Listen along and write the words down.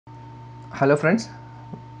Hello friends,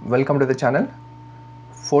 welcome to the channel.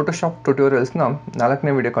 Photoshop tutorials na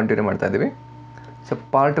 4ನೇ video continue ಮಾಡ್ತಾ ಇದ್ದೀವಿ. So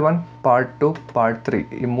part 1, part 2, part 3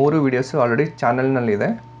 ಈ 3 videos already ಚಾನಲ್ನಲ್ಲಿ ಇದೆ.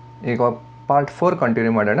 ಈಗ ಪಾರ್ಟ್ 4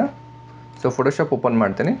 ಕಂಟಿನ್ಯೂ ಮಾಡೋಣ. ಸೊ ಫೋಟೋಶಾಪ್ ಓಪನ್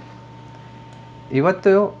ಮಾಡ್ತೀನಿ.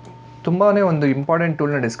 ಇವತ್ತು ತುಂಬಾ ಒಂದು ಇಂಪಾರ್ಟೆಂಟ್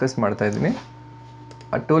ಟೂಲ್ನ ಡಿಸ್ಕಸ್ ಮಾಡ್ತಾ ಇದ್ದೀನಿ.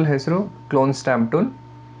 ಆ ಟೂಲ್ ಹೆಸರು ಕ್ಲೋನ್ ಸ್ಟ್ಯಾಂಪ್ ಟೂಲ್.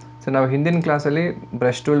 ಸೊ ನಾವು ಹಿಂದಿನ ಕ್ಲಾಸಲ್ಲಿ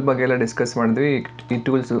ಬ್ರಷ್ ಟೂಲ್ ಬಗ್ಗೆ ಎಲ್ಲ ಡಿಸ್ಕಸ್ ಮಾಡಿದ್ವಿ. ಈ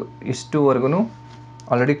ಟೂಲ್ಸು ಇಷ್ಟುವರೆಗೂ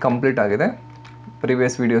ಆಲ್ರೆಡಿ ಕಂಪ್ಲೀಟ್ ಆಗಿದೆ.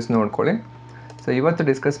 ಪ್ರೀವಿಯಸ್ ವೀಡಿಯೋಸ್ ನೋಡ್ಕೊಳ್ಳಿ. ಸೊ ಇವತ್ತು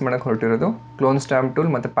ಡಿಸ್ಕಸ್ ಮಾಡೋಕ್ಕೆ ಹೊರಟಿರೋದು ಕ್ಲೋನ್ ಸ್ಟ್ಯಾಂಪ್ ಟೂಲ್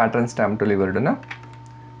ಮತ್ತು pattern stamp tool ಇವೆರಡನ್ನ.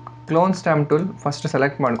 Clown stamp tool first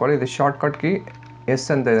select ಮಾಡ್ಕೊಳ್ಳಿ. ಇದು ಶಾರ್ಟ್ಕಟ್ ಕೀ ಎಸ್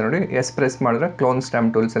ಅಂತ ಇದೆ ನೋಡಿ. ಎಸ್ ಪ್ರೆಸ್ ಮಾಡಿದ್ರೆ ಕ್ಲೋನ್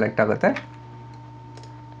ಸ್ಟ್ಯಾಂಪ್ ಟೂಲ್ ಸೆಲೆಕ್ಟ್ ಆಗುತ್ತೆ.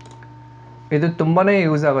 ಇದು ತುಂಬಾ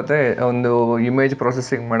ಯೂಸ್ ಆಗುತ್ತೆ ಒಂದು ಇಮೇಜ್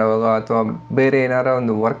ಪ್ರೊಸೆಸಿಂಗ್ ಮಾಡುವಾಗ ಅಥವಾ ಬೇರೆ ಏನಾರ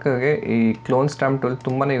ಒಂದು ವರ್ಕ್ಗೆ ಈ ಕ್ಲೋನ್ ಸ್ಟ್ಯಾಂಪ್ ಟೂಲ್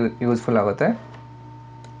ತುಂಬಾ ಯೂಸ್ಫುಲ್ ಆಗುತ್ತೆ.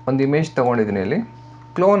 ಒಂದು ಇಮೇಜ್ ತೊಗೊಂಡಿದ್ದೀನಿ ಇಲ್ಲಿ.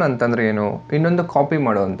 ಕ್ಲೋನ್ ಅಂತಂದರೆ ಏನು? ಇನ್ನೊಂದು ಕಾಪಿ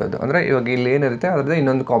ಮಾಡುವಂಥದ್ದು. ಅಂದರೆ ಇವಾಗ ಇಲ್ಲಿ ಏನಿರುತ್ತೆ ಅದರದ್ದು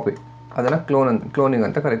ಇನ್ನೊಂದು ಕಾಪಿ, ಅದನ್ನು ಕ್ಲೋನಿಂಗ್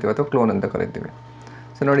ಅಂತ ಕರಿತೀವಿ ಅಥವಾ ಕ್ಲೋನ್ ಅಂತ ಕರಿತೀವಿ.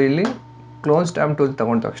 ಸೊ ನೋಡಿ, ಇಲ್ಲಿ ಕ್ಲೋನ್ ಸ್ಟ್ಯಾಂಪ್ ಟೂಲ್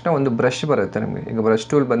ತೊಗೊಂಡ ತಕ್ಷಣ ಒಂದು ಬ್ರಷ್ ಬರುತ್ತೆ ನಿಮಗೆ. ಈಗ ಬ್ರಷ್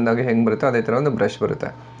ಟೂಲ್ ಬಂದಾಗ ಹೆಂಗೆ ಬರುತ್ತೆ ಅದೇ ಥರ ಒಂದು ಬ್ರಷ್ ಬರುತ್ತೆ.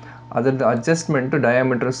 ಅದರದ್ದು ಅಡ್ಜಸ್ಟ್ಮೆಂಟು,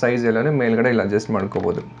 ಡಯಾಮೀಟ್ರ್, ಸೈಜ್ ಎಲ್ಲನೂ ಮೇಲ್ಗಡೆ ಇಲ್ಲಿ ಅಡ್ಜಸ್ಟ್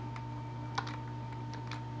ಮಾಡ್ಕೋಬೋದು.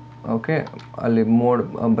 ಓಕೆ, ಅಲ್ಲಿ ಮೋಡ್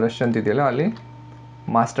ಬ್ರಷ್ ಅಂತಿದೆಯಲ್ಲ, ಅಲ್ಲಿ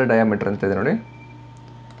ಮಾಸ್ಟರ್ ಡಯಾಮೀಟ್ರ್ ಅಂತ ಇದೆ ನೋಡಿ.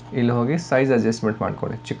 ಇಲ್ಲಿ ಹೋಗಿ ಸೈಜ್ ಅಡ್ಜಸ್ಟ್ಮೆಂಟ್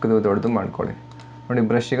ಮಾಡ್ಕೊಳ್ಳಿ, ಚಿಕ್ಕದು ದೊಡ್ಡದು ಮಾಡ್ಕೊಳ್ಳಿ. ನೋಡಿ,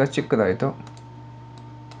 ಬ್ರಷ್ ಈಗ ಚಿಕ್ಕದಾಯಿತು,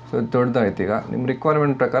 ಸೊ ದೊಡ್ಡದಾಯ್ತು. ಈಗ ನಿಮ್ಮ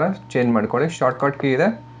ರಿಕ್ವೈರ್ಮೆಂಟ್ ಪ್ರಕಾರ ಚೇಂಜ್ ಮಾಡ್ಕೊಳ್ಳಿ. ಶಾರ್ಟ್ಕಟ್ ಕೀ ಇದೆ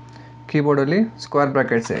ಕೀಬೋರ್ಡಲ್ಲಿ. Square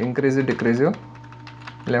brackets, increase decrease,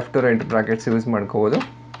 left to right brackets use ಮಾಡ್ಕೋಬೋದು.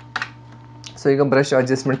 ಸೊ ಈಗ ಬ್ರಷ್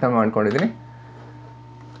ಅಡ್ಜಸ್ಟ್ಮೆಂಟ್ ನಾನು ಮಾಡ್ಕೊಂಡಿದ್ದೀನಿ.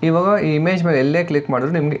 ಇವಾಗ ಈ ಇಮೇಜ್ ಮೇಲೆ ಎಲ್ಲೇ ಕ್ಲಿಕ್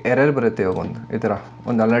ಮಾಡಿದ್ರು ನಿಮಗೆ ಎರರ್ ಬರುತ್ತೆ. ಇವಾಗ ಈ ಥರ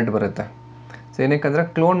ಒಂದು ಅಲರ್ಟ್ ಬರುತ್ತೆ. ಸೊ ಏನಕ್ಕಂದರೆ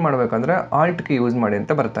ಕ್ಲೋನ್ ಮಾಡಬೇಕಂದ್ರೆ ಆಲ್ಟ್ ಕೀ ಯೂಸ್ ಮಾಡಿ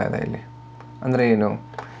ಅಂತ ಬರ್ತಾ ಇದೆ ಇಲ್ಲಿ. ಅಂದರೆ ಏನು?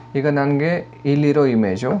 ಈಗ ನನಗೆ ಇಲ್ಲಿರೋ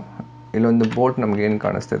ಇಮೇಜು, ಇಲ್ಲೊಂದು ಬೋಟ್ ನಮ್ಗೆ ಏನು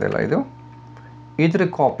ಕಾಣಿಸ್ತಿದೆ ಅಲ್ಲ, ಇದ್ರ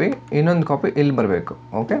ಕಾಪಿ, ಇನ್ನೊಂದು ಕಾಪಿ ಇಲ್ಲಿ ಬರಬೇಕು.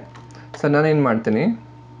 ಓಕೆ, ಸೊ ನಾನೇನು ಮಾಡ್ತೀನಿ,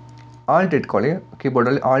 ಆಲ್ಟ್ ಇಟ್ಕೊಳ್ಳಿ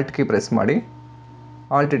ಕೀಬೋರ್ಡಲ್ಲಿ. ಆಲ್ಟ್ ಕೀ ಪ್ರೆಸ್ ಮಾಡಿ,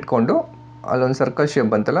 ಆಲ್ಟ್ ಇಟ್ಕೊಂಡು ಅಲ್ಲೊಂದು ಸರ್ಕಲ್ ಶೇಪ್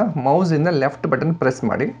ಬಂತಲ್ಲ, ಮೌಸಿಂದ ಲೆಫ್ಟ್ ಬಟನ್ ಪ್ರೆಸ್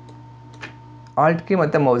ಮಾಡಿ, ಆಲ್ಟ್ ಕೀ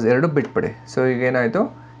ಮತ್ತು ಮೌಸ್ ಎರಡು ಬಿಟ್ಬಿಡಿ. ಸೊ ಈಗ ಏನಾಯಿತು,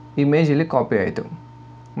 ಇಮೇಜ್ ಇಲ್ಲಿ ಕಾಪಿ ಆಯಿತು.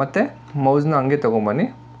 ಮತ್ತು ಮೌಸ್ನ ಹಂಗೆ ತೊಗೊಂಬನ್ನಿ,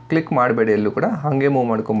 ಕ್ಲಿಕ್ ಮಾಡಬೇಡಿ ಎಲ್ಲೂ ಕೂಡ, ಹಾಗೆ ಮೂವ್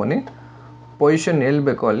ಮಾಡ್ಕೊಂಬನ್ನಿ. ಪೊಸಿಷನ್ ಎಲ್ಲಿ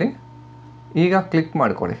ಬೇಕೋ ಅಲ್ಲಿ ಈಗ ಕ್ಲಿಕ್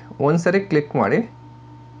ಮಾಡ್ಕೊಳ್ಳಿ. ಒಂದು ಸರಿ ಕ್ಲಿಕ್ ಮಾಡಿ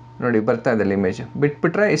ನೋಡಿ, ಬರ್ತಾ ಇದೆ ಅಲ್ಲಿ ಇಮೇಜ್.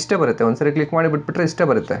 ಬಿಟ್ಬಿಟ್ರೆ ಇಷ್ಟೇ ಬರುತ್ತೆ. ಒಂದು ಸರಿ ಕ್ಲಿಕ್ ಮಾಡಿ ಬಿಟ್ಬಿಟ್ರೆ ಇಷ್ಟೇ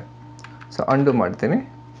ಬರುತ್ತೆ. ಸೊ ಅಂಡು ಮಾಡ್ತೀನಿ.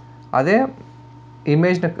 ಅದೇ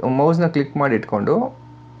ಇಮೇಜ್ನ ಮೌಸ್ನ ಕ್ಲಿಕ್ ಮಾಡಿ ಇಟ್ಕೊಂಡು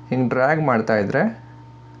ಹಿಂಗೆ ಡ್ರ್ಯಾಗ್ ಮಾಡ್ತಾಯಿದ್ರೆ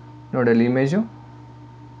ನೋಡಿ, ಅಲ್ಲಿ ಇಮೇಜು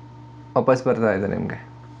ವಾಪಸ್ ಬರ್ತಾ ಇದೆ ನಿಮಗೆ.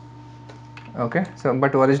 ಓಕೆ, ಸೊ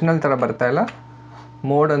ಬಟ್ ಒರಿಜಿನಲ್ ಥರ ಬರ್ತಾಯಿಲ್ಲ.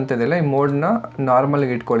 ಮೋಡ್ ಅಂತಿದೆಯಲ್ಲ, ಈ ಮೋಡನ್ನ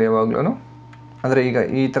ನಾರ್ಮಲ್ಗೆ ಇಟ್ಕೊಳ್ಳಿ ಯಾವಾಗಲೂ. ಅಂದರೆ ಈಗ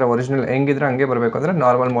ಈ ಥರ ಒರಿಜಿನಲ್ ಹೆಂಗಿದ್ರೆ ಹಂಗೆ ಬರಬೇಕು ಅಂದರೆ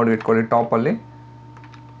ನಾರ್ಮಲ್ ಮೋಡ್ಗೆ ಇಟ್ಕೊಳ್ಳಿ ಟಾಪಲ್ಲಿ.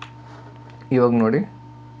 ಇವಾಗ ನೋಡಿ,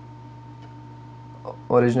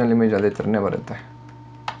 ಒರಿಜಿನಲ್ ಇಮೇಜ್ ಅದೇ ಥರನೇ ಬರುತ್ತೆ.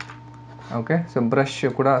 ಓಕೆ, ಸೊ ಬ್ರಷ್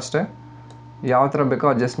ಕೂಡ ಅಷ್ಟೇ ಯಾವ ಥರ ಬೇಕೋ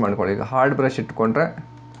ಅಡ್ಜಸ್ಟ್ ಮಾಡ್ಕೊಳ್ಳಿ. ಈಗ ಹಾರ್ಡ್ ಬ್ರಷ್ ಇಟ್ಕೊಂಡ್ರೆ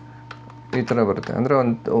ಈ ಥರ ಬರುತ್ತೆ, ಅಂದರೆ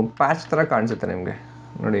ಒಂದು ಪ್ಯಾಚ್ ಥರ ಕಾಣಿಸುತ್ತೆ ನಿಮಗೆ.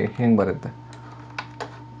 ನೋಡಿ ಹಿಂಗೆ ಬರುತ್ತೆ.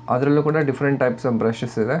 ಅದರಲ್ಲೂ ಕೂಡ ಡಿಫ್ರೆಂಟ್ ಟೈಪ್ಸ್ ಆಫ್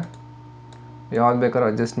ಬ್ರಷಸ್ ಇದೆ, ಯಾವ್ದು ಬೇಕಾದ್ರೂ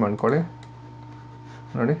ಅಡ್ಜಸ್ಟ್ ಮಾಡ್ಕೊಳ್ಳಿ.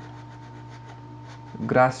 ನೋಡಿ,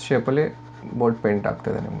 ಗ್ರಾಸ್ ಶೇಪಲ್ಲಿ ಬೋಟ್ ಪೇಂಟ್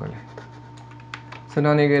ಆಗ್ತಾಯಿದೆ ನಿಮ್ಮಲ್ಲಿ. ಸೊ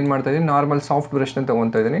ನಾನೀಗ ಏನು ಮಾಡ್ತಾಯಿದ್ದೀನಿ, ನಾರ್ಮಲ್ ಸಾಫ್ಟ್ ಬ್ರಷ್ನ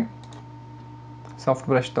ತೊಗೊತಾ ಇದ್ದೀನಿ. ಸಾಫ್ಟ್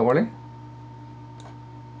ಬ್ರಷ್ ತೊಗೊಳ್ಳಿ.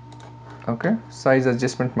 ಓಕೆ, ಸೈಜ್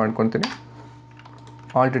ಅಡ್ಜಸ್ಟ್ಮೆಂಟ್ ಮಾಡ್ಕೊತೀನಿ.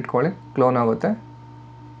 ಆಲ್ಟ್ ಇಟ್ಕೊಳ್ಳಿ, ಕ್ಲೋನ್ ಆಗುತ್ತೆ.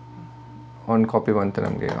 ಒಂದು ಕಾಪಿ ಬಂತು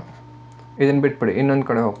ನಮಗೆ. ಈಗ ಇದನ್ನು ಬಿಟ್ಬಿಡಿ, ಇನ್ನೊಂದು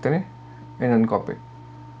ಕಡೆ ಹೋಗ್ತೀನಿ. ಇನ್ನೊಂದು ಕಾಪಿ.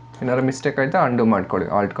 ಏನಾದ್ರು ಮಿಸ್ಟೇಕ್ ಆಯಿತಾ ಅಂಡು ಮಾಡ್ಕೊಳ್ಳಿ,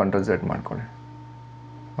 ಆಲ್ಟ್ ಕಂಟ್ರೋಲ್ ಝೆಡ್ ಮಾಡ್ಕೊಳ್ಳಿ.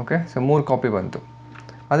 ಓಕೆ, ಸೊ 3 ಕಾಪಿ ಬಂತು.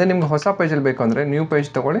 ಅದೇ ನಿಮ್ಗೆ ಹೊಸ ಪೇಜಲ್ಲಿ ಬೇಕು ಅಂದರೆ ನ್ಯೂ ಪೇಜ್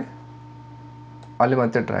ತೊಗೊಳ್ಳಿ, ಅಲ್ಲಿ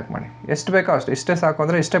ಮತ್ತೆ ಟ್ರ್ಯಾಕ್ ಮಾಡಿ. ಎಷ್ಟು ಬೇಕೋ ಅಷ್ಟು, ಇಷ್ಟೇ ಸಾಕು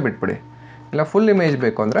ಅಂದರೆ ಇಷ್ಟೇ ಬಿಟ್ಬಿಡಿ. ಇಲ್ಲ ಫುಲ್ ಇಮೇಜ್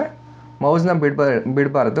ಬೇಕು ಅಂದರೆ ಮೌಸ್ನ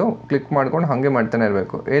ಬಿಡಬಾರ್ದು, ಕ್ಲಿಕ್ ಮಾಡ್ಕೊಂಡು ಹಾಗೆ ಮಾಡ್ತಾನೆ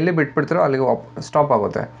ಇರಬೇಕು. ಎಲ್ಲಿ ಬಿಟ್ಬಿಡ್ತೀರೋ ಅಲ್ಲಿಗೆ ಸ್ಟಾಪ್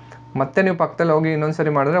ಆಗುತ್ತೆ. ಮತ್ತೆ ನೀವು ಪಕ್ಕದಲ್ಲಿ ಹೋಗಿ ಇನ್ನೊಂದು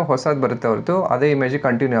ಸರಿ ಮಾಡಿದ್ರೆ ಹೊಸದು ಬರುತ್ತೆ ಹೊರತು ಅದೇ ಇಮೇಜಿಗೆ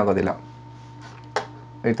ಕಂಟಿನ್ಯೂ ಆಗೋದಿಲ್ಲ.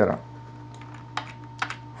 ಈ ಥರ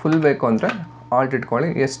ಫುಲ್ ಬೇಕು ಅಂದರೆ ಆಲ್ಟ್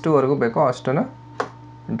ಇಟ್ಕೊಳ್ಳಿ, ಎಷ್ಟುವರೆಗೂ ಬೇಕೋ ಅಷ್ಟನ್ನು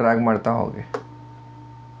ಡ್ರ್ಯಾಗ್ ಮಾಡ್ತಾ ಹೋಗಿ.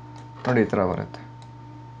 ನೋಡಿ, ಈ ಥರ ಬರುತ್ತೆ.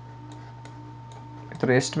 ಈ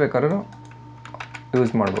ಥರ ಎಷ್ಟು ಬೇಕಾದ್ರೂ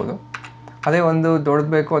ಯೂಸ್ ಮಾಡ್ಬೋದು. ಅದೇ ಒಂದು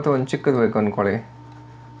ದೊಡ್ಡದು ಬೇಕು ಅಥವಾ ಒಂದು ಚಿಕ್ಕದು ಬೇಕು ಅಂದ್ಕೊಳ್ಳಿ,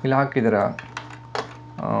 ಇಲ್ಲಿ ಹಾಕಿದ್ದೀರಾ,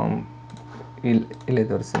 ಇಲ್ಲೇ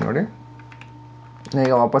ತೋರಿಸಿ ನೋಡಿ.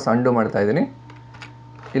 ಈಗ ವಾಪಸ್ ಅಂಡು ಮಾಡ್ತಾಯಿದ್ದೀನಿ.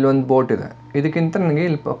 ಇಲ್ಲೊಂದು ಬೋಟ್ ಇದೆ, ಇದಕ್ಕಿಂತ ನನಗೆ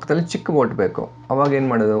ಇಲ್ಲಿ ಪಕ್ಕದಲ್ಲಿ ಚಿಕ್ಕ ಬೋಟ್ ಬೇಕು. ಅವಾಗ ಏನು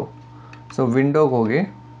ಮಾಡೋದು? ಸೊ ವಿಂಡೋಗೆ ಹೋಗಿ,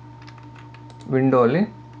 ವಿಂಡೋಲ್ಲಿ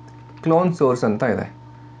ಕ್ಲೋನ್ ಸೋರ್ಸ್ ಅಂತ ಇದೆ.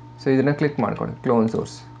 ಸೊ ಇದನ್ನು ಕ್ಲಿಕ್ ಮಾಡ್ಕೊಳ್ಳಿ. ಕ್ಲೋನ್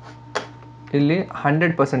ಸೋರ್ಸ್ ಇಲ್ಲಿ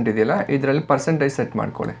 100% ಇದೆಯಲ್ಲ, ಇದರಲ್ಲಿ ಪರ್ಸೆಂಟೇಜ್ ಸೆಟ್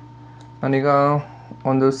ಮಾಡ್ಕೊಳ್ಳಿ. ನಾನೀಗ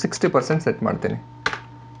ಒಂದು 60% ಸೆಟ್ ಮಾಡ್ತೀನಿ.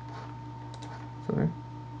 ಸಾರಿ,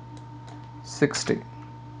 60.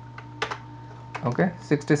 ಓಕೆ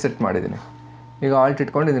 60 ಸೆಟ್ ಮಾಡಿದ್ದೀನಿ. ಈಗ ಆಲ್ಟ್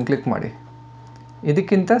ಇಟ್ಕೊಂಡು ಇದನ್ನು ಕ್ಲಿಕ್ ಮಾಡಿ.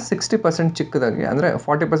 ಇದಕ್ಕಿಂತ 60% ಚಿಕ್ಕದಾಗಿ, ಅಂದರೆ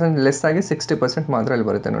 40% ಲೆಸ್ ಆಗಿ 60% ಮಾತ್ರ ಇಲ್ಲಿ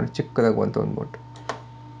ಬರುತ್ತೆ ನೋಡಿ, ಚಿಕ್ಕದಾಗಿ ಬಂತು ಅಂದ್ಬಿಟ್ಟು.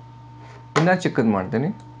 ಇನ್ನೂ ಚಿಕ್ಕದು ಮಾಡ್ತೀನಿ,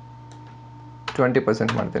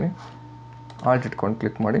 20% ಮಾಡ್ತೀನಿ. ಆಲ್ಟ್ ಇಟ್ಕೊಂಡು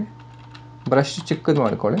ಕ್ಲಿಕ್ ಮಾಡಿ, ಬ್ರಷ್ ಚಿಕ್ಕದು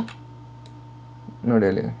ಮಾಡ್ಕೊಳ್ಳಿ. ನೋಡಿ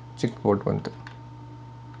ಅಲ್ಲಿ ಚಿಕ್ಕ ಬೋಟ್ ಬಂತು,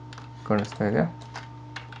 ಕಾಣಿಸ್ತಾ ಇದೆಯಾ?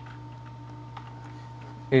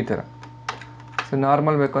 ಈ ಥರ. ಸೊ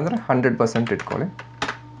ನಾರ್ಮಲ್ ಬೇಕು ಅಂದರೆ 100% ಇಟ್ಕೊಳ್ಳಿ,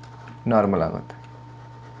 ನಾರ್ಮಲ್ ಆಗುತ್ತೆ.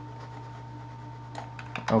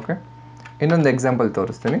 ಓಕೆ, ಇನ್ನೊಂದು ಎಕ್ಸಾಂಪಲ್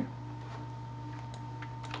ತೋರಿಸ್ತೀನಿ.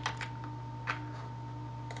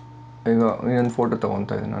 ಈಗ ಇನ್ನೊಂದು ಫೋಟೋ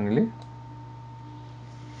ತೊಗೊತಾ ಇದ್ದೀನಿ ನಾನಿಲ್ಲಿ.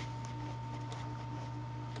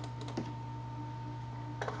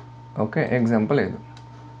 ಓಕೆ, ಎಕ್ಸಾಂಪಲ್ ಇದು.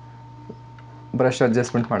 ಬ್ರಷ್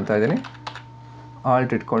ಅಡ್ಜಸ್ಟ್ಮೆಂಟ್ ಮಾಡ್ತಾ ಇದ್ದೀನಿ.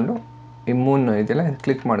 ಆಲ್ಟ್ ಇಟ್ಕೊಂಡು ಈ ಮೂನ್ ಇದೆಯಲ್ಲ,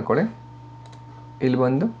 ಕ್ಲಿಕ್ ಮಾಡ್ಕೊಳ್ಳಿ. ಇಲ್ಲಿ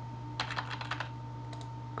ಬಂದು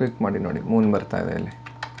ಕ್ಲಿಕ್ ಮಾಡಿ ನೋಡಿ, ಮೂನ್ ಬರ್ತಾ ಇದೆ ಇಲ್ಲಿ.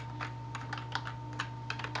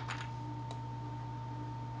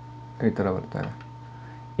 ಈ ಥರ ಬರ್ತಾ ಇದೆ.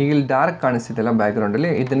 ಈಗ ಇಲ್ಲಿ ಡಾರ್ಕ್ ಕಾಣಿಸ್ತಿದೆಯಲ್ಲ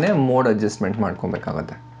ಬ್ಯಾಕ್ಗ್ರೌಂಡಲ್ಲಿ, ಇದನ್ನೇ ಮೋಡ್ ಅಡ್ಜಸ್ಟ್ಮೆಂಟ್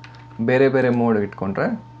ಮಾಡ್ಕೊಬೇಕಾಗತ್ತೆ. ಬೇರೆ ಬೇರೆ ಮೋಡ್ ಇಟ್ಕೊಂಡ್ರೆ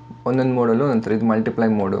ಒಂದೊಂದು ಮೋಡಲ್ಲೂ ಒಂಥರ, ಇದು ಮಲ್ಟಿಪ್ಲೈ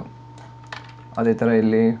ಮೋಡು. ಅದೇ ಥರ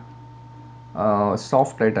ಇಲ್ಲಿ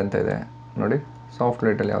ಸಾಫ್ಟ್ ಲೈಟ್ ಅಂತ ಇದೆ ನೋಡಿ, ಸಾಫ್ಟ್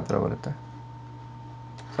ಲೈಟಲ್ಲಿ ಯಾವ ಥರ ಬರುತ್ತೆ.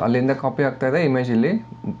 ಸೊ ಅಲ್ಲಿಂದ ಕಾಪಿ ಆಗ್ತಾಯಿದೆ ಇಮೇಜ್, ಇಲ್ಲಿ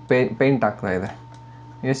ಪೇಂಟ್ ಆಗ್ತಾಯಿದೆ.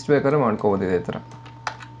 ಎಷ್ಟು ಬೇಕಾದ್ರೂ ಮಾಡ್ಕೋಬೋದು ಇದೇ ಥರ.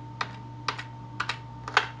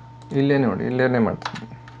 ಇಲ್ಲೇ ನೋಡಿ, ಇಲ್ಲೇ ಮಾಡ್ತೀನಿ.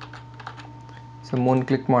 ಸೊ ಮೂನ್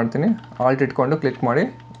ಕ್ಲಿಕ್ ಮಾಡ್ತೀನಿ, ಆಲ್ಟ್ ಇಟ್ಕೊಂಡು ಕ್ಲಿಕ್ ಮಾಡಿ,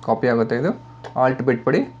 ಕಾಪಿ ಆಗುತ್ತೆ ಇದು. ಆಲ್ಟ್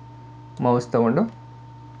ಬಿಟ್ಬಿಡಿ, ಮೌಸ್ ತೊಗೊಂಡು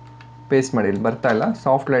ಪೇಸ್ಟ್ ಮಾಡಿ. ಇಲ್ಲಿ ಬರ್ತಾಯಿಲ್ಲ,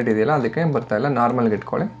 ಸಾಫ್ಟ್ ಲೈಟ್ ಇದೆಯಲ್ಲ ಅದಕ್ಕೆ ಬರ್ತಾಯಿಲ್ಲ. ನಾರ್ಮಲ್ಗೆ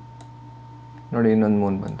ಇಟ್ಕೊಳ್ಳಿ ನೋಡಿ, ಇನ್ನೊಂದು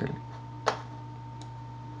ಮೂನ್ ಬಂತು ಇಲ್ಲಿ.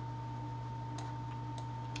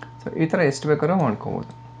 ಸೊ ಈ ಥರ ಎಷ್ಟು ಬೇಕಾದ್ರೂ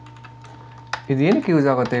ಮಾಡ್ಕೋಬೋದು. ಇದು ಏನಕ್ಕೆ ಯೂಸ್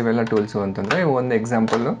ಆಗುತ್ತೆ ಇವೆಲ್ಲ ಟೂಲ್ಸು ಅಂತಂದರೆ, ಒಂದು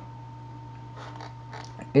ಎಕ್ಸಾಂಪಲ್ಲು,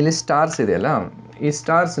 ಇಲ್ಲಿ ಸ್ಟಾರ್ಸ್ ಇದೆಯಲ್ಲ, ಈ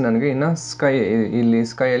ಸ್ಟಾರ್ಸ್ ನನಗೆ ಇನ್ನು ಇಲ್ಲಿ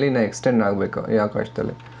ಸ್ಕೈಯಲ್ಲಿ ಇನ್ನು ಎಕ್ಸ್ಟೆಂಡ್ ಆಗಬೇಕು ಈ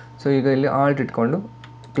ಆಕಾಶದಲ್ಲಿ. ಸೊ ಈಗ ಇಲ್ಲಿ ಆಲ್ಟ್ ಇಟ್ಕೊಂಡು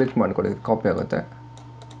ಕ್ಲಿಕ್ ಮಾಡ್ಕೊಳ್ಳಿ, ಕಾಪಿ ಆಗುತ್ತೆ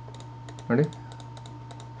ನೋಡಿ.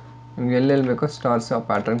 ನಿಮ್ಗೆ ಎಲ್ಲೆಲ್ಲಿ ಬೇಕೋ ಸ್ಟಾರ್ಸ್ ಆ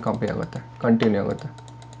ಪ್ಯಾಟ್ರನ್ ಕಾಪಿ ಆಗುತ್ತೆ, ಕಂಟಿನ್ಯೂ ಆಗುತ್ತೆ.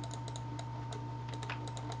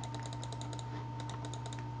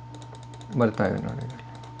 ಬರ್ತಾ ಇದೆ ನೋಡಿ.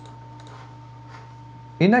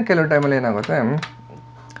 ಇನ್ನು ಕೆಲವು ಟೈಮಲ್ಲಿ ಏನಾಗುತ್ತೆ,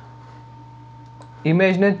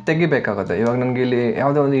 ಇಮೇಜ್ನೇ ತೆಗಿಬೇಕಾಗುತ್ತೆ. ಇವಾಗ ನನಗೆ ಇಲ್ಲಿ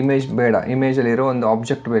ಯಾವುದೋ ಒಂದು ಇಮೇಜ್ ಬೇಡ, ಇಮೇಜಲ್ಲಿ ಇರೋ ಒಂದು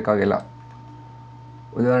ಆಬ್ಜೆಕ್ಟ್ ಬೇಕಾಗಿಲ್ಲ.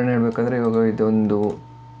 ಉದಾಹರಣೆ ಹೇಳ್ಬೇಕಂದ್ರೆ, ಇವಾಗ ಇದೊಂದು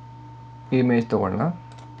ಇಮೇಜ್ ತೊಗೊಳ್ಳೋಣ.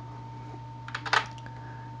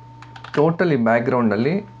 ಟೋಟಲಿ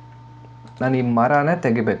ಬ್ಯಾಕ್ಗ್ರೌಂಡಲ್ಲಿ ನಾನು ಈ ಮರನೇ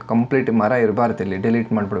ತೆಗಿಬೇಕು, ಕಂಪ್ಲೀಟ್ ಮರ ಇರಬಾರ್ದು, ಇಲ್ಲಿ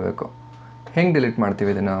ಡಿಲೀಟ್ ಮಾಡಿಬಿಡ್ಬೇಕು. ಹೆಂಗೆ ಡಿಲೀಟ್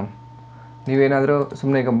ಮಾಡ್ತೀವಿ ಇದನ್ನು? ನೀವೇನಾದರೂ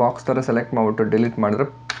ಸುಮ್ಮನೆ ಈಗ ಬಾಕ್ಸ್ ಥರ ಸೆಲೆಕ್ಟ್ ಮಾಡಿಬಿಟ್ಟು ಡಿಲೀಟ್ ಮಾಡಿದ್ರೆ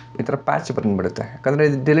ಈ ಥರ ಪ್ಯಾಚ್ ಬಂದುಬಿಡುತ್ತೆ. ಯಾಕಂದರೆ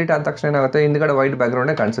ಇದು ಡಿಲೀಟ್ ಆದ ತಕ್ಷಣ ಏನಾಗುತ್ತೆ, ಹಿಂದ್ಗಡೆ ವೈಟ್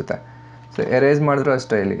ಬ್ಯಾಕ್ಗ್ರೌಂಡೇ ಕಾಣಿಸುತ್ತೆ. ಸೊ ಎರೇಸ್ ಮಾಡಿದ್ರೂ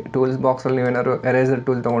ಅಷ್ಟೇ, ಇಲ್ಲಿ ಟೂಲ್ಸ್ ಬಾಕ್ಸಲ್ಲಿ ನೀವೇನಾದ್ರು ಎರೇಸರ್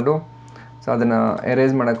ಟೂಲ್ ತೊಗೊಂಡು ಸೊ ಅದನ್ನು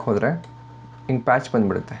ಎರೇಸ್ ಮಾಡೋಕ್ಕೆ ಹೋದರೆ ಹಿಂಗೆ ಪ್ಯಾಚ್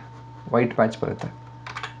ಬಂದುಬಿಡುತ್ತೆ, ವೈಟ್ ಪ್ಯಾಚ್ ಬರುತ್ತೆ.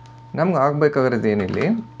 ನಮ್ಗೆ ಆಗಬೇಕಾಗಿರೋದು ಏನಿಲ್ಲಿ,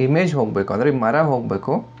 ಇಮೇಜ್ ಹೋಗಬೇಕು ಅಂದರೆ ಈ ಮರ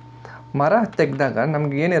ಹೋಗಬೇಕು. ಮರ ತೆಗೆದಾಗ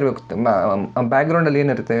ನಮ್ಗೆ ಏನಿರಬೇಕು, ಬ್ಯಾಕ್ಗ್ರೌಂಡಲ್ಲಿ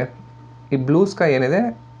ಏನಿರುತ್ತೆ, ಈ ಬ್ಲೂ ಸ್ಕೈ ಏನಿದೆ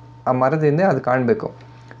ಆ ಮರದಿಂದ ಅದು ಕಾಣಬೇಕು.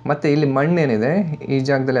 ಮತ್ತು ಇಲ್ಲಿ ಮಣ್ಣು ಏನಿದೆ ಈ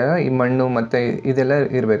ಜಾಗದಲ್ಲೆಲ್ಲ ಈ ಮಣ್ಣು ಮತ್ತು ಇದೆಲ್ಲ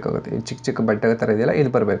ಇರಬೇಕಾಗುತ್ತೆ. ಈ ಚಿಕ್ಕ ಚಿಕ್ಕ ಬಟ್ಟೆ ಥರ ಇದೆಯಲ್ಲ, ಇದು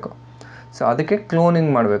ಬರಬೇಕು. ಸೊ ಅದಕ್ಕೆ ಕ್ಲೋನಿಂಗ್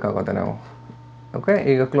ಮಾಡಬೇಕಾಗುತ್ತೆ ನಾವು. ಓಕೆ,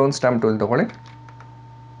 ಈಗ ಕ್ಲೋನ್ ಸ್ಟ್ಯಾಂಪ್ ಟೂಲ್ ತೊಗೊಳ್ಳಿ.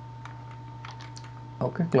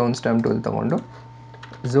 ಓಕೆ, ಕ್ಲೋನ್ ಸ್ಟ್ಯಾಂಪ್ ಟೂಲ್ ತೊಗೊಂಡು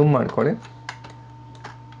ಝೂಮ್ ಮಾಡ್ಕೊಳ್ಳಿ.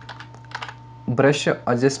 ಬ್ರಷ್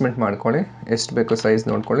ಅಡ್ಜಸ್ಟ್ಮೆಂಟ್ ಮಾಡ್ಕೊಳ್ಳಿ, ಎಷ್ಟು ಬೇಕೋ ಸೈಜ್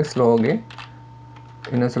ನೋಡ್ಕೊಳ್ಳಿ. ಸ್ಲೋಗಿ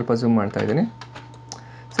ಇನ್ನೊಂದು ಸ್ವಲ್ಪ ಝೂಮ್ ಮಾಡ್ತಾಯಿದ್ದೀನಿ.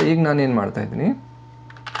 ಸೊ ಈಗ ನಾನೇನು ಮಾಡ್ತಾಯಿದ್ದೀನಿ,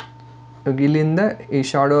 ಇವಾಗ ಇಲ್ಲಿಂದ ಈ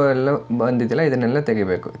ಶಾಡೋ ಎಲ್ಲ ಬಂದಿದೆಯಲ್ಲ, ಇದನ್ನೆಲ್ಲ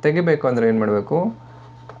ತೆಗಿಬೇಕು ಅಂದರೆ ಏನು ಮಾಡಬೇಕು,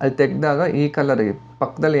 ಅಲ್ಲಿ ತೆಗೆದಾಗ ಈ ಕಲರ್,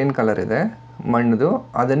 ಪಕ್ಕದಲ್ಲಿ ಏನು ಕಲರ್ ಇದೆ ಮಣ್ಣದು,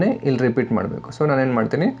 ಅದನ್ನೇ ಇಲ್ಲಿ ರಿಪೀಟ್ ಮಾಡಬೇಕು. ಸೊ ನಾನೇನು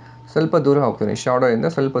ಮಾಡ್ತೀನಿ, ಸ್ವಲ್ಪ ದೂರ ಹೋಗ್ತೀನಿ, ಶಾಡೋಯಿಂದ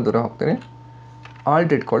ಸ್ವಲ್ಪ ದೂರ ಹೋಗ್ತೀನಿ.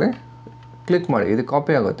 ಆಲ್ಟ್ ಇಟ್ಕೊಳ್ಳಿ, ಕ್ಲಿಕ್ ಮಾಡಿ, ಇದು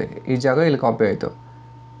ಕಾಪಿ ಆಗುತ್ತೆ. ಈ ಜಾಗ ಇಲ್ಲಿ ಕಾಪಿ ಆಯಿತು.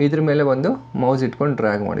 ಇದ್ರ ಮೇಲೆ ಒಂದು ಮೌಸ್ ಇಟ್ಕೊಂಡು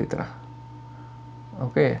ಡ್ರ್ಯಾಗ್ ಮಾಡಿ ಈ ಥರ.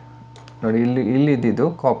 ಓಕೆ ನೋಡಿ, ಇಲ್ಲಿ ಇದ್ದಿದ್ದು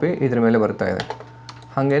ಕಾಪಿ ಇದ್ರ ಮೇಲೆ ಬರ್ತಾಯಿದೆ.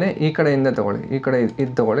 ಹಾಗೇ ಈ ಕಡೆಯಿಂದ ತೊಗೊಳ್ಳಿ, ಈ ಕಡೆ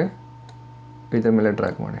ಇದು ತೊಗೊಳ್ಳಿ, ಇದ್ರ ಮೇಲೆ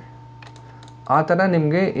ಡ್ರ್ಯಾಗ್ ಮಾಡಿ. ಆ ಥರ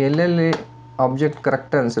ನಿಮಗೆ ಎಲ್ಲೆಲ್ಲಿ ಆಬ್ಜೆಕ್ಟ್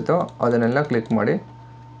ಕರೆಕ್ಟ್ ಅನಿಸುತ್ತೋ ಅದನ್ನೆಲ್ಲ ಕ್ಲಿಕ್ ಮಾಡಿ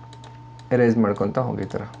ಎರೇಸ್ ಮಾಡ್ಕೊತ ಹೋಗಿ. ಈ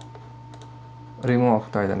ಥರ ರಿಮೂವ್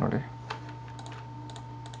ಆಗ್ತಾಯಿದೆ ನೋಡಿ.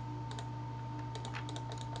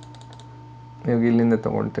 ಇವಾಗ ಇಲ್ಲಿಂದ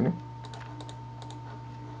ತೊಗೊಳ್ತೀನಿ,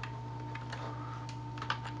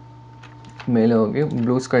 ಮೇಲೆ ಹೋಗಿ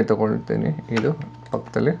ಬ್ಲೂ ಸ್ಕೈ ತೊಗೊಳ್ತೀನಿ, ಇದು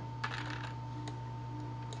ಪಕ್ಕದಲ್ಲಿ.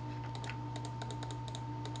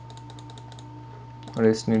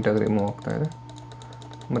 ಎಷ್ಟು ನೀಟಾಗಿ ರಿಮೂವ್ ಆಗ್ತಾಯಿದೆ.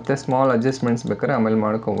 ಮತ್ತು ಸ್ಮಾಲ್ ಅಡ್ಜಸ್ಟ್ಮೆಂಟ್ಸ್ ಬೇಕಾದ್ರೆ ಆಮೇಲೆ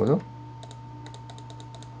ಮಾಡ್ಕೋಬೋದು.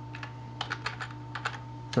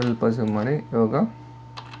 ಸ್ವಲ್ಪ ಝೂಮ್ ಮಾಡಿ. ಇವಾಗ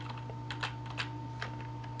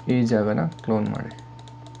ಈ ಜಾಗನ ಕ್ಲೋನ್ ಮಾಡಿ.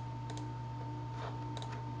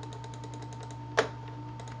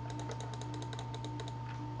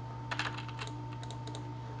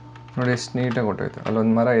 ನೋಡಿ ಎಷ್ಟು ನೀಟಾಗಿ ಹೊಟ್ಟೋಯ್ತು,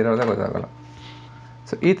 ಅಲ್ಲೊಂದು ಮರ ಇರೋದೇ ಗೊತ್ತಾಗಲ್ಲ.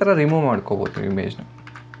 ಸೊ ಈ ಥರ ರಿಮೂವ್ ಮಾಡ್ಕೋಬೋದು ಇಮೇಜ್ನ,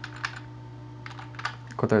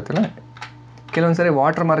 ಗೊತ್ತಾಯ್ತಲ್ಲ. ಕೆಲವೊಂದು ಸರಿ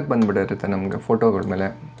ವಾಟರ್ ಮಾರ್ಕ್ ಬಂದುಬಿಟ್ಟಿರುತ್ತೆ ನಮಗೆ ಫೋಟೋಗಳ ಮೇಲೆ,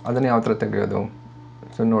 ಅದನ್ನು ಯಾವ ಥರ ತೆಗೆಯೋದು.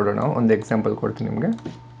 ಸೊ ನೋಡೋಣ, ಒಂದು ಎಕ್ಸಾಂಪಲ್ ಕೊಡ್ತೀನಿ ನಿಮಗೆ.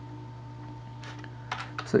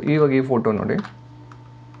 ಸೊ ಇವಾಗ ಈ ಫೋಟೋ ನೋಡಿ,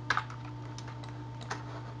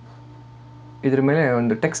 ಇದ್ರ ಮೇಲೆ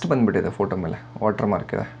ಒಂದು ಟೆಕ್ಸ್ಟ್ ಬಂದುಬಿಟ್ಟಿದೆ, ಫೋಟೋ ಮೇಲೆ ವಾಟರ್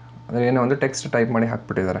ಮಾರ್ಕ್ ಇದೆ, ಅಂದರೆ ಏನೋ ಒಂದು ಟೆಕ್ಸ್ಟ್ ಟೈಪ್ ಮಾಡಿ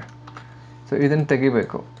ಹಾಕ್ಬಿಟ್ಟಿದ್ದಾರೆ. ಸೊ ಇದನ್ನು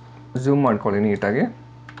ತೆಗಿಬೇಕು. ಝೂಮ್ ಮಾಡ್ಕೊಳ್ಳಿ ನೀಟಾಗಿ.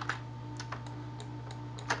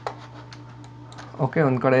 ಓಕೆ,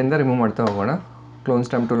 ಒಂದು ಕಡೆಯಿಂದ ರಿಮೂವ್ ಮಾಡ್ತಾ ಹೋಗೋಣ. Clown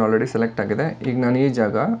stamp tool already select ಆಗಿದೆ. ಈಗ ನಾನು ಈ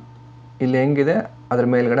ಜಾಗ ಇಲ್ಲಿ ಹೆಂಗಿದೆ ಅದ್ರ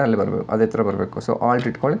ಮೇಲ್ಗಡೆ ಅಲ್ಲಿ ಬರಬೇಕು, ಅದೇ ಥರ ಬರಬೇಕು. ಸೊ ಆಲ್ಟ್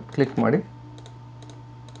ಇಟ್ಕೊಳ್ಳಿ, ಕ್ಲಿಕ್ ಮಾಡಿ,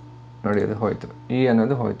 ನೋಡಿ ಅದು ಹೋಯಿತು, ಈ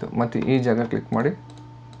ಅನ್ನೋದು ಹೋಯಿತು. ಮತ್ತು ಈ ಜಾಗ ಕ್ಲಿಕ್ ಮಾಡಿ,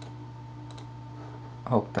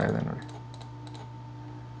 ಹೋಗ್ತಾ ಇದೆ ನೋಡಿ.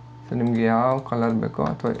 ಸೊ ನಿಮಗೆ ಯಾವ ಕಲರ್ ಬೇಕೋ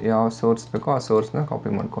ಅಥವಾ ಯಾವ ಸೋರ್ಸ್ ಬೇಕೋ ಆ ಸೋರ್ಸ್ನ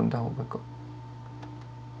ಕಾಪಿ ಮಾಡ್ಕೊತ ಹೋಗಬೇಕು.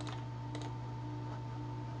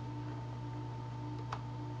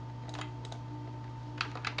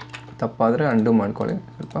 ತಪ್ಪಾದರೆ ಅಂಡು ಮಾಡ್ಕೊಳ್ಳಿ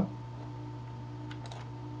ಸ್ವಲ್ಪ.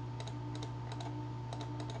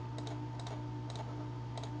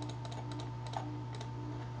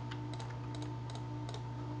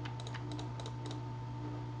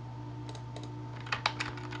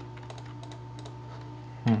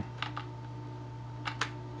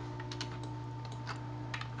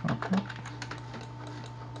 ಓಕೆ,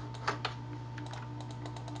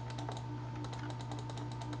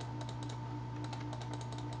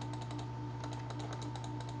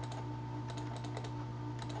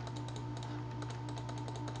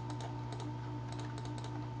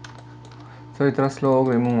 ಸೊ ಈ ಥರ ಸ್ಲೋಗಿ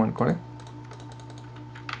ರಿಮೂವ್ ಮಾಡ್ಕೊಳ್ಳಿ.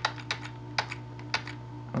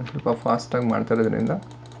 ಒಂದು ಸ್ವಲ್ಪ ಫಾಸ್ಟಾಗಿ ಮಾಡ್ತಾ ಇರೋದ್ರಿಂದ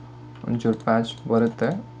ಒಂಚೂರು ಪ್ಯಾಚ್ ಬರುತ್ತೆ,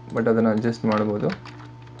 ಬಟ್ ಅದನ್ನು ಅಡ್ಜಸ್ಟ್ ಮಾಡ್ಬೋದು.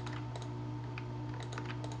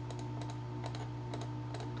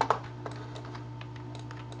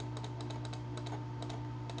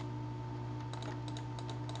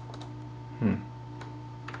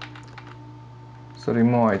 ಸೊ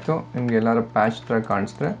ರಿಮೂವ್ ಆಯಿತು. ನಿಮ್ಗೆ ಎಲ್ಲರೂ ಪ್ಯಾಚ್ ಥರ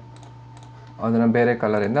ಕಾಣಿಸಿದ್ರೆ ಅದನ್ನು ಬೇರೆ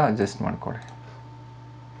ಕಲರಿಂದ ಅಡ್ಜಸ್ಟ್ ಮಾಡ್ಕೊಳ್ಳಿ.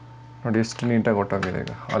 ನೋಡಿ ಎಷ್ಟು ನೀಟಾಗಿ ಹೊಟ್ಟೋಗಿದೆ.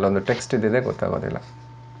 ಈಗ ಅಲ್ಲೊಂದು ಟೆಕ್ಸ್ಟ್ ಇದ್ದಿದೆ ಗೊತ್ತಾಗೋದಿಲ್ಲ.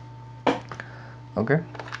 ಓಕೆ,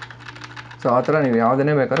 ಸೊ ಆ ಥರ ನೀವು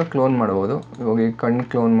ಯಾವುದನ್ನೇ ಬೇಕಾದ್ರೂ ಕ್ಲೋನ್ ಮಾಡ್ಬೋದು. ಇವಾಗ ಈ ಕಣ್ಣು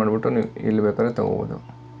ಕ್ಲೋನ್ ಮಾಡಿಬಿಟ್ಟು ನೀವು ಇಲ್ಲಿ ಬೇಕಾದ್ರೆ ತೊಗೋಬೋದು.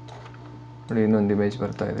 ನೋಡಿ ಇನ್ನೊಂದು ಇಮೇಜ್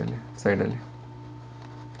ಬರ್ತಾ ಇದೆ ಇಲ್ಲಿ ಸೈಡಲ್ಲಿ.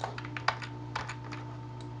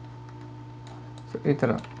 ಸೊ ಈ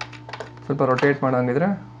ಥರ ಸ್ವಲ್ಪ ರೊಟೇಟ್ ಮಾಡೋಂಗಿದ್ರೆ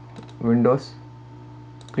ವಿಂಡೋಸ್,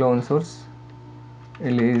 ಕ್ಲೋನ್ ಸೋರ್ಸ್,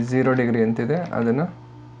 ಇಲ್ಲಿ 0 ಡಿಗ್ರಿ ಅಂತಿದೆ, ಅದನ್ನು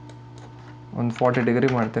ಒಂದು 40 ಡಿಗ್ರಿ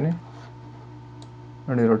ಮಾಡ್ತೀನಿ.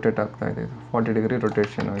 ನೋಡಿ ರೊಟೇಟ್ ಆಗ್ತಾ ಇದೆ, ಇದು 40 ಡಿಗ್ರಿ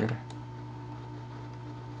ರೊಟೇಷನ್ ಆಗಿದೆ.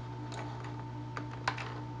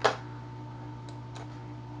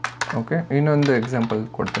 ಓಕೆ, ಇನ್ನೊಂದು ಎಕ್ಸಾಂಪಲ್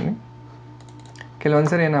ಕೊಡ್ತೀನಿ.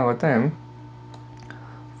 ಕೆಲವೊಂದು ಸರಿ ಏನಾಗುತ್ತೆ,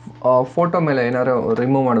 ಫೋಟೋ ಮೇಲೆ ಏನಾದ್ರು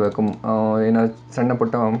ರಿಮೂವ್ ಮಾಡಬೇಕು, ಏನಾದ್ರು ಸಣ್ಣ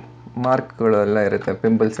ಪುಟ್ಟ ಮಾರ್ಕ್ಗಳೆಲ್ಲ ಇರುತ್ತೆ,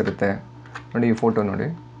 ಪಿಂಪಲ್ಸ್ ಇರುತ್ತೆ. ನೋಡಿ ಈ ಫೋಟೋ ನೋಡಿ,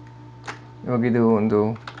 ಇವಾಗ ಇದು ಒಂದು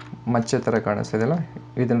ಮಚ್ಚೆ ಥರ ಕಾಣಿಸ್ತಿದೆಯಲ್ಲ,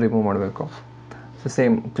 ಇದನ್ನು ರಿಮೂವ್ ಮಾಡಬೇಕು. So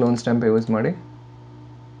same clown stamp use ಮಾಡಿ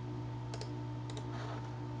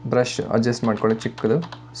ಬ್ರಷ್ ಅಡ್ಜಸ್ಟ್ ಮಾಡ್ಕೊಳ್ಳಿ ಚಿಕ್ಕದು,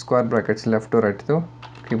 square brackets left to ರೈಟ್ದು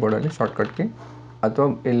ಕೀಬೋರ್ಡಲ್ಲಿ shortcut key, ಅಥವಾ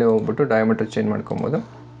ಇಲ್ಲಿ ಹೋಗ್ಬಿಟ್ಟು ಡಯಾಮೀಟರ್ ಚೇಂಜ್ ಮಾಡ್ಕೊಬೋದು.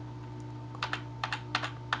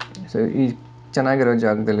 ಸೊ ಈ ಚೆನ್ನಾಗಿರೋ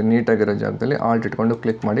ಜಾಗದಲ್ಲಿ, ನೀಟಾಗಿರೋ ಜಾಗದಲ್ಲಿ ಆಲ್ಟ್ ಇಟ್ಕೊಂಡು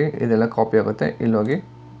ಕ್ಲಿಕ್ ಮಾಡಿ, ಇದೆಲ್ಲ ಕಾಪಿ ಆಗುತ್ತೆ. ಇಲ್ಲೋಗಿ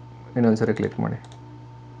ಇನ್ನೊಂದು ಸರಿ ಕ್ಲಿಕ್ ಮಾಡಿ,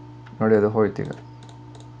 ನೋಡಿ ಅದು ಹೋಯ್ತು ಈಗ.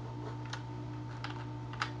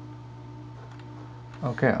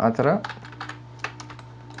 ಓಕೆ, ಆ ಥರ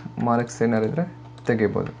ಮಾರ್ಕ್ಸ್ ಏನಾರಿದ್ರೆ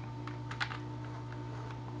ತೆಗಿಬೋದು.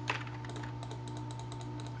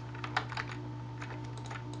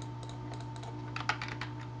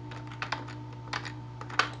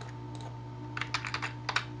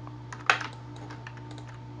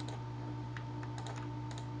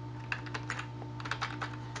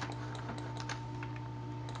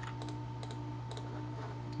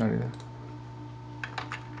 ನೋಡಿದೆ.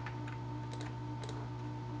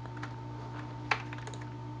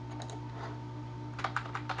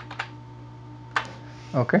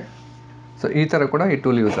 ಓಕೆ, ಸೊ ಈ ಥರ ಕೂಡ ಈ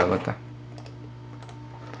ಟೂಲ್ ಯೂಸ್ ಆಗುತ್ತೆ.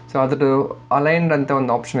 ಸೊ ಅದ್ರದ್ದು ಅಲೈನ್ಡ್ ಅಂತ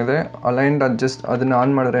ಒಂದು ಆಪ್ಷನ್ ಇದೆ. ಅಲೈನ್ಡ್ ಅಡ್ಜಸ್ಟ್ ಅದನ್ನು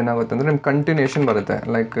ಆನ್ ಮಾಡಿದ್ರೆ ಏನಾಗುತ್ತೆ ಅಂದರೆ ನಿಮ್ಗೆ ಕಂಟಿನ್ಯೂಷನ್ ಬರುತ್ತೆ.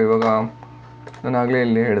 ಲೈಕ್ ಇವಾಗ ನಾನು ಆಗಲೇ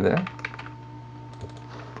ಇಲ್ಲಿ ಹೇಳಿದೆ,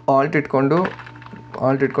 ಆಲ್ಟ್ ಇಟ್ಕೊಂಡು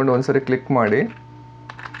ಒಂದು ಸರಿ ಕ್ಲಿಕ್ ಮಾಡಿ,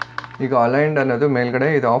 ಈಗ ಅಲೈನ್ಡ್ ಅನ್ನೋದು ಮೇಲ್ಗಡೆ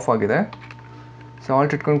ಇದು ಆಫ್ ಆಗಿದೆ. ಸೊ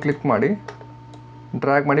ಆಲ್ಟ್ ಇಟ್ಕೊಂಡು ಕ್ಲಿಕ್ ಮಾಡಿ,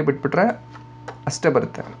 ಡ್ರ್ಯಾಗ್ ಮಾಡಿ ಬಿಟ್ಬಿಟ್ರೆ ಅಷ್ಟೇ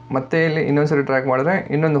ಬರುತ್ತೆ. ಮತ್ತೆ ಇಲ್ಲಿ ಇನ್ನೊಂದು ಸರಿ ಡ್ರ್ಯಾಗ್ ಮಾಡಿದ್ರೆ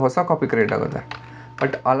ಇನ್ನೊಂದು ಹೊಸ ಕಾಪಿ ಕ್ರಿಯೇಟ್ ಆಗುತ್ತೆ.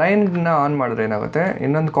 ಬಟ್ ಅಲೈನ್ನ ಆನ್ ಮಾಡಿದ್ರೆ ಏನಾಗುತ್ತೆ,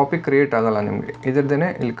 ಇನ್ನೊಂದು ಕಾಪಿ ಕ್ರಿಯೇಟ್ ಆಗೋಲ್ಲ ನಿಮಗೆ. ಇದರದೇ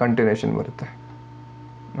ಇಲ್ಲಿ ಕಂಟಿನ್ಯೂಷನ್ ಬರುತ್ತೆ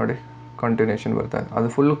ನೋಡಿ, ಕಂಟಿನ್ಯೂಷನ್ ಬರುತ್ತೆ. ಅದು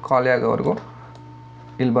ಫುಲ್ ಖಾಲಿ ಆಗೋವರೆಗೂ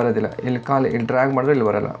ಇಲ್ಲಿ ಬರೋದಿಲ್ಲ. ಇಲ್ಲಿ ಡ್ರ್ಯಾಗ್ ಮಾಡಿದ್ರೆ ಇಲ್ಲಿ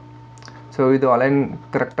ಬರೋಲ್ಲ. ಸೊ ಇದು ಅಲೈನ್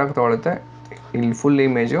ಕರೆಕ್ಟಾಗಿ ತೊಗೊಳುತ್ತೆ. ಇಲ್ಲಿ ಫುಲ್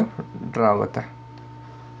ಇಮೇಜು ಡ್ರಾ ಆಗುತ್ತೆ.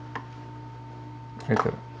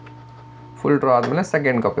 ಇದು ಫುಲ್ ಡ್ರಾ ಆದಮೇಲೆ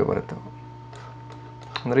ಸೆಕೆಂಡ್ ಕಾಪಿ ಬರುತ್ತೆ.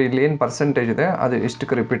 ಅಂದರೆ ಇಲ್ಲಿ ಏನು ಪರ್ಸೆಂಟೇಜ್ ಇದೆ ಅದು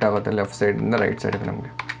ಇಷ್ಟಕ್ಕೆ ರಿಪೀಟ್ ಆಗುತ್ತೆ ಲೆಫ್ಟ್ ಸೈಡಿಂದ ರೈಟ್ ಸೈಡ್ಗೆ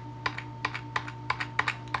ನಮಗೆ.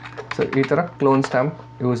 ಸೊ ಈ ಥರ ಕ್ಲೋನ್ ಸ್ಟ್ಯಾಂಪ್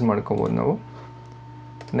ಯೂಸ್ ಮಾಡ್ಕೋಬೋದು ನಾವು.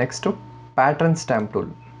 Next pattern stamp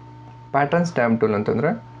tool. Pattern stamp tool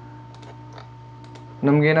ಅಂತಂದರೆ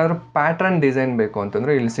ನಮಗೇನಾದರೂ ಪ್ಯಾಟ್ರನ್ ಡಿಸೈನ್ ಬೇಕು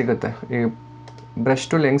ಅಂತಂದರೆ ಇಲ್ಲಿ ಸಿಗುತ್ತೆ. ಈ ಬ್ರಷ್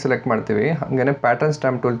ಟೂಲ್ ಹೆಂಗೆ ಸೆಲೆಕ್ಟ್ ಮಾಡ್ತೀವಿ ಹಾಗೇ ಪ್ಯಾಟ್ರನ್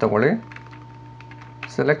ಸ್ಟ್ಯಾಂಪ್ ಟೂಲ್ ತೊಗೊಳ್ಳಿ.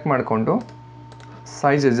 ಸೆಲೆಕ್ಟ್ ಮಾಡಿಕೊಂಡು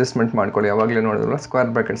ಸೈಜ್ ಅಡ್ಜಸ್ಟ್ಮೆಂಟ್ ಮಾಡ್ಕೊಳ್ಳಿ. ಯಾವಾಗಲೇ ನೋಡಿದ್ರಲ್ಲ ಸ್ಕ್ವೇರ್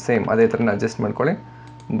ಬ್ರ್ಯಾಕೆಟ್ ಸೇಮ್ ಅದೇ ಥರನೇ ಅಡ್ಜಸ್ಟ್ ಮಾಡ್ಕೊಳ್ಳಿ.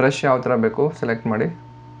 ಬ್ರಷ್ ಯಾವ ಥರ ಬೇಕು ಸೆಲೆಕ್ಟ್ ಮಾಡಿ.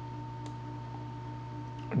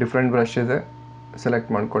 ಡಿಫ್ರೆಂಟ್ ಬ್ರಷ್ ಇದೆ, ಸೆಲೆಕ್ಟ್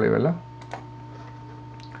ಮಾಡ್ಕೊಳ್ಳಿ ಇವೆಲ್ಲ.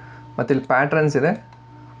 ಮತ್ತು ಇಲ್ಲಿ ಪ್ಯಾಟ್ರನ್ಸ್ ಇದೆ,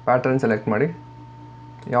 ಪ್ಯಾಟ್ರನ್ ಸೆಲೆಕ್ಟ್ ಮಾಡಿ.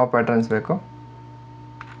 ಯಾವ ಪ್ಯಾಟ್ರನ್ಸ್ ಬೇಕು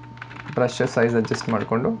ಬ್ರಷ್ ಸೈಜ್ ಅಡ್ಜಸ್ಟ್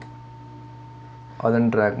ಮಾಡಿಕೊಂಡು ಅದನ್ನು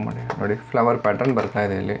ಡ್ರ್ಯಾಗ್ ಮಾಡಿ. ನೋಡಿ ಫ್ಲವರ್ ಪ್ಯಾಟ್ರನ್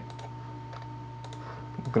ಬರ್ತಾಯಿದೆ ಇಲ್ಲಿ.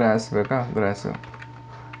 ಗ್ರಾಸ್ ಬೇಕಾ, ಗ್ರಾಸು.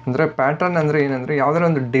 ಅಂದರೆ ಪ್ಯಾಟ್ರನ್ ಅಂದರೆ ಏನಂದರೆ ಯಾವುದಾರ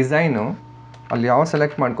ಒಂದು ಡಿಸೈನು ಅಲ್ಲಿ ಯಾವ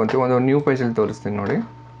ಸೆಲೆಕ್ಟ್ ಮಾಡ್ಕೊತೀವಿ. ಒಂದು ನ್ಯೂ ಪೇಜಲ್ಲಿ ತೋರಿಸ್ತೀನಿ ನೋಡಿ.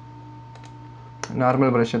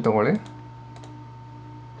 ನಾರ್ಮಲ್ ಬ್ರಷ್ ತೊಗೊಳ್ಳಿ.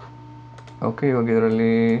 ಓಕೆ, ಇವಾಗ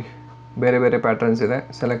ಇದರಲ್ಲಿ ಬೇರೆ ಬೇರೆ ಪ್ಯಾಟ್ರನ್ಸ್ ಇದೆ,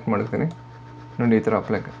 ಸೆಲೆಕ್ಟ್ ಮಾಡ್ತೀನಿ ನೋಡಿ. ಈ ಥರ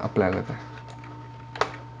ಅಪ್ಲೈ ಆಗುತ್ತೆ.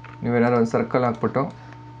 ನೀವೇನಾದ್ರು ಒಂದು ಸರ್ಕಲ್ ಹಾಕ್ಬಿಟ್ಟು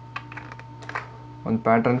ಒಂದು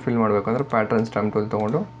ಪ್ಯಾಟ್ರನ್ ಫಿಲ್ ಮಾಡಬೇಕಂದ್ರೆ ಪ್ಯಾಟ್ರನ್ ಸ್ಟ್ಯಾಂಪ್ ಟೂಲ್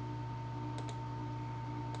ತೊಗೊಂಡು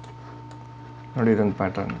ನೋಡಿ, ಇದೊಂದು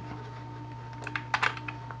ಪ್ಯಾಟ್ರನ್.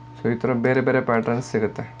 ಸೊ ಈ ಥರ ಬೇರೆ ಬೇರೆ ಪ್ಯಾಟ್ರನ್ಸ್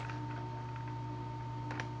ಸಿಗುತ್ತೆ.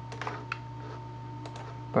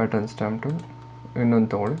 ಪ್ಯಾಟ್ರನ್ ಸ್ಟ್ಯಾಂಪ್ ಟೂಲ್ ಇನ್ನೊಂದು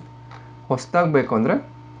ತೊಗೊಳ್ಳಿ. ಹೊಸದಾಗಿ ಬೇಕು ಅಂದರೆ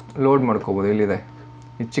ಲೋಡ್ ಮಾಡ್ಕೋಬೋದು. ಇಲ್ಲಿದೆ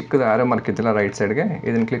ಈ ಚಿಕ್ಕದು ಆರೋ ಮಾರ್ಕ್ ಇದ್ದಿಲ್ಲ ರೈಟ್ ಸೈಡ್ಗೆ,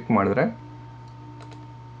 ಇದನ್ನು ಕ್ಲಿಕ್ ಮಾಡಿದ್ರೆ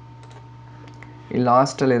ಈ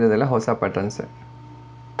ಲಾಸ್ಟಲ್ಲಿ ಇರೋದೆಲ್ಲ ಹೊಸ ಪ್ಯಾಟ್ರನ್ಸೇ.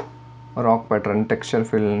 Rock pattern, texture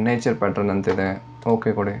fill, nature pattern ಅಂತಿದೆ.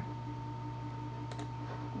 ಓಕೆ ಕೊಡಿ.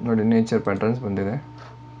 ನೋಡಿ ನೇಚರ್ ಪ್ಯಾಟ್ರನ್ಸ್ ಬಂದಿದೆ,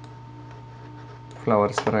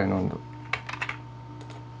 ಫ್ಲವರ್ಸ್ ಥರ ಏನೋ ಒಂದು.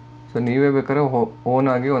 ಸೊ ನೀವೇ ಬೇಕಾದ್ರೆ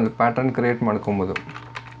ಓನಾಗಿ ಒಂದು ಪ್ಯಾಟ್ರನ್ ಕ್ರಿಯೇಟ್ ಮಾಡ್ಕೊಬೋದು.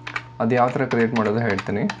 ಅದು ಯಾವ ಥರ ಕ್ರಿಯೇಟ್ ಮಾಡೋದು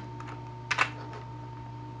ಹೇಳ್ತೀನಿ.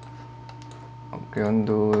 ಓಕೆ,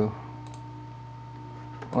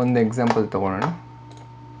 ಒಂದು ಎಕ್ಸಾಂಪಲ್ ತೊಗೊಳ್ಳೋಣ.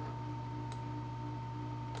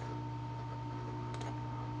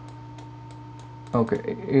 ಓಕೆ,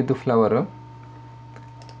 ಇದು ಫ್ಲವರು.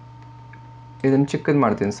 ಇದನ್ನು ಚಿಕ್ಕದು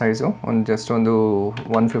ಮಾಡ್ತೀನಿ ಸೈಜು. ಜಸ್ಟ್ ಒಂದು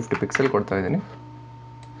 150 ಪಿಕ್ಸೆಲ್ ಕೊಡ್ತಾಯಿದ್ದೀನಿ.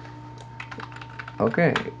 ಓಕೆ,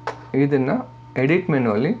 ಇದನ್ನು ಎಡಿಟ್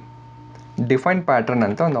ಮೆನುವಲ್ಲಿ ಡಿಫೈನ್ ಪ್ಯಾಟ್ರನ್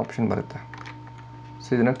ಅಂತ ಒಂದು ಆಪ್ಷನ್ ಬರುತ್ತೆ. ಸೊ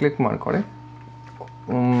ಇದನ್ನು ಕ್ಲಿಕ್ ಮಾಡ್ಕೊಳ್ಳಿ.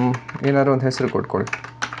 ಏನಾದ್ರು ಒಂದು ಹೆಸರು ಕೊಟ್ಕೊಳ್ಳಿ.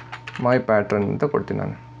 ಮೈ ಪ್ಯಾಟ್ರನ್ ಅಂತ ಕೊಡ್ತೀನಿ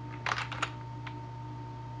ನಾನು.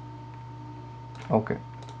 ಓಕೆ,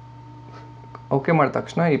 ಓಕೆ ಮಾಡಿದ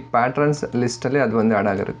ತಕ್ಷಣ ಈ ಪ್ಯಾಟ್ರನ್ಸ್ ಲಿಸ್ಟಲ್ಲಿ ಅದು ಒಂದು ಆ್ಯಡ್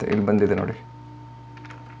ಆಗಿರುತ್ತೆ. ಇಲ್ಲಿ ಬಂದಿದೆ ನೋಡಿ.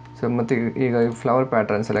 ಸೊ ಮತ್ತು ಈಗ ಈ ಫ್ಲವರ್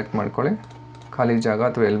ಪ್ಯಾಟ್ರನ್ ಸೆಲೆಕ್ಟ್ ಮಾಡ್ಕೊಳ್ಳಿ. ಖಾಲಿ ಜಾಗ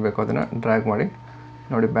ಅಥವಾ ಎಲ್ಲಿ ಬೇಕೋ ಅದನ್ನು ಡ್ರ್ಯಾಗ್ ಮಾಡಿ.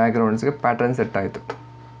 ನೋಡಿ ಬ್ಯಾಕ್ಗ್ರೌಂಡ್ಸ್ಗೆ ಪ್ಯಾಟ್ರನ್ ಸೆಟ್ ಆಯಿತು.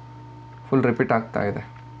 ಫುಲ್ ರಿಪೀಟ್ ಆಗ್ತಾ ಇದೆ.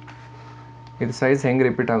 ಇದು ಸೈಜ್ ಹೆಂಗೆ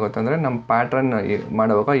ರಿಪೀಟ್ ಆಗುತ್ತೆ ಅಂದರೆ ನಮ್ಮ ಪ್ಯಾಟ್ರನ್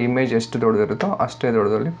ಮಾಡುವಾಗ ಇಮೇಜ್ ಎಷ್ಟು ದೊಡ್ಡದಿರುತ್ತೋ ಅಷ್ಟೇ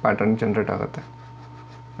ದೊಡ್ಡದಲ್ಲಿ ಪ್ಯಾಟ್ರನ್ ಜನ್ರೇಟ್ ಆಗುತ್ತೆ.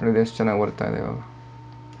 ನೋಡಿ ಇದು ಎಷ್ಟು ಚೆನ್ನಾಗಿ ಬರ್ತಾ ಇದೆ ಇವಾಗ.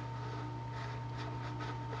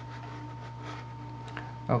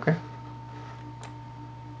 ಓಕೆ,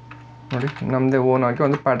 ನೋಡಿ ನಮ್ಮದೇ ಓನ್ ಆಗಿ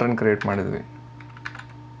ಒಂದು ಪ್ಯಾಟ್ರನ್ ಕ್ರಿಯೇಟ್ ಮಾಡಿದ್ವಿ.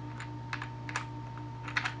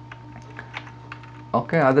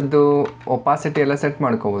 ಓಕೆ, ಅದರದ್ದು ಒಪಾಸಿಟಿ ಎಲ್ಲ ಸೆಟ್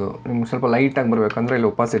ಮಾಡ್ಕೋಬೋದು. ನಿಮ್ಗೆ ಸ್ವಲ್ಪ ಲೈಟಾಗಿ ಬರಬೇಕಂದ್ರೆ ಇಲ್ಲಿ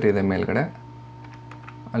ಒಪಾಸಿಟಿ ಇದೆ ಮೇಲ್ಗಡೆ,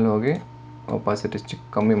 ಅಲ್ಲಿ ಹೋಗಿ ಒಪಾಸಿಟಿ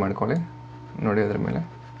ಕಮ್ಮಿ ಮಾಡ್ಕೊಳ್ಳಿ. ನೋಡಿ ಅದ್ರ ಮೇಲೆ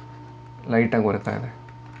ಲೈಟಾಗಿ ಬರ್ತಾ ಇದೆ.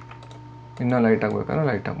 ಇನ್ನೂ ಲೈಟಾಗಿ ಬೇಕಾದ್ರೆ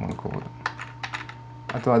ಲೈಟಾಗಿ ಮಾಡ್ಕೋಬೋದು.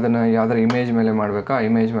 ಅಥವಾ ಅದನ್ನು ಯಾವ್ದಾರು ಇಮೇಜ್ ಮೇಲೆ ಮಾಡಬೇಕಾ,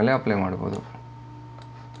 ಇಮೇಜ್ ಮೇಲೆ ಅಪ್ಲೈ ಮಾಡ್ಬೋದು.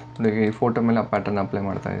 ನೋಡಿ ಈ ಫೋಟೋ ಮೇಲೆ ಆ ಪ್ಯಾಟರ್ನ್ ಅಪ್ಲೈ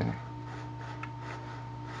ಮಾಡ್ತಾಯಿದ್ದೀನಿ.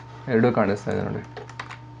 ಎರಡೂ ಕಾಣಿಸ್ತಾ ಇದೆ ನೋಡಿ.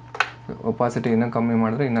 ಒಪಾಸಿಟಿ ಇನ್ನೂ ಕಮ್ಮಿ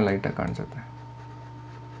ಮಾಡಿದ್ರೆ ಇನ್ನೂ ಲೈಟಾಗಿ ಕಾಣಿಸುತ್ತೆ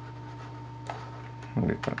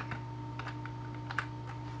ನೋಡಿ.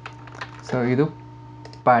 ಸೊ ಇದು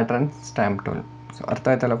ಪ್ಯಾಟ್ರನ್ ಸ್ಟ್ಯಾಂಪ್ ಟೂಲ್. ಸೊ ಅರ್ಥ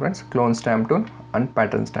ಆಯ್ತಲ್ಲ friends, clown stamp tool and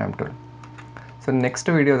pattern stamp tool. So next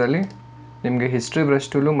ವೀಡಿಯೋದಲ್ಲಿ ನಿಮಗೆ ಹಿಸ್ಟ್ರಿ ಬ್ರಷ್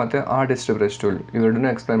ಟೂಲು ಮತ್ತು ಆರ್ಟ್ ಹಿಸ್ಟ್ರಿ ಬ್ರಷ್ ಟೂಲ್ ಇವೆರಡನ್ನೂ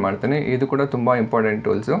ಎಕ್ಸ್ಪ್ಲೈನ್ ಮಾಡ್ತೀನಿ. ಇದು ಕೂಡ ತುಂಬ ಇಂಪಾರ್ಟೆಂಟ್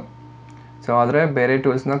ಟೂಲ್ಸು. ಸೊ ಆದರೆ ಬೇರೆ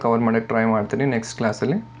ಟೂಲ್ಸ್ನ ಕವರ್ ಮಾಡೋಕ್ಕೆ ಟ್ರೈ ಮಾಡ್ತೀನಿ ನೆಕ್ಸ್ಟ್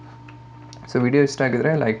ಕ್ಲಾಸಲ್ಲಿ. ಸೊ ವಿಡಿಯೋ ಇಷ್ಟ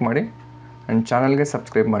ಆಗಿದರೆ ಲೈಕ್ ಮಾಡಿ ಆ್ಯಂಡ್ ಚಾನಲ್ಗೆ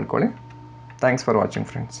ಸಬ್ಸ್ಕ್ರೈಬ್ ಮಾಡ್ಕೊಳ್ಳಿ. Thanks for watching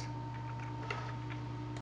friends.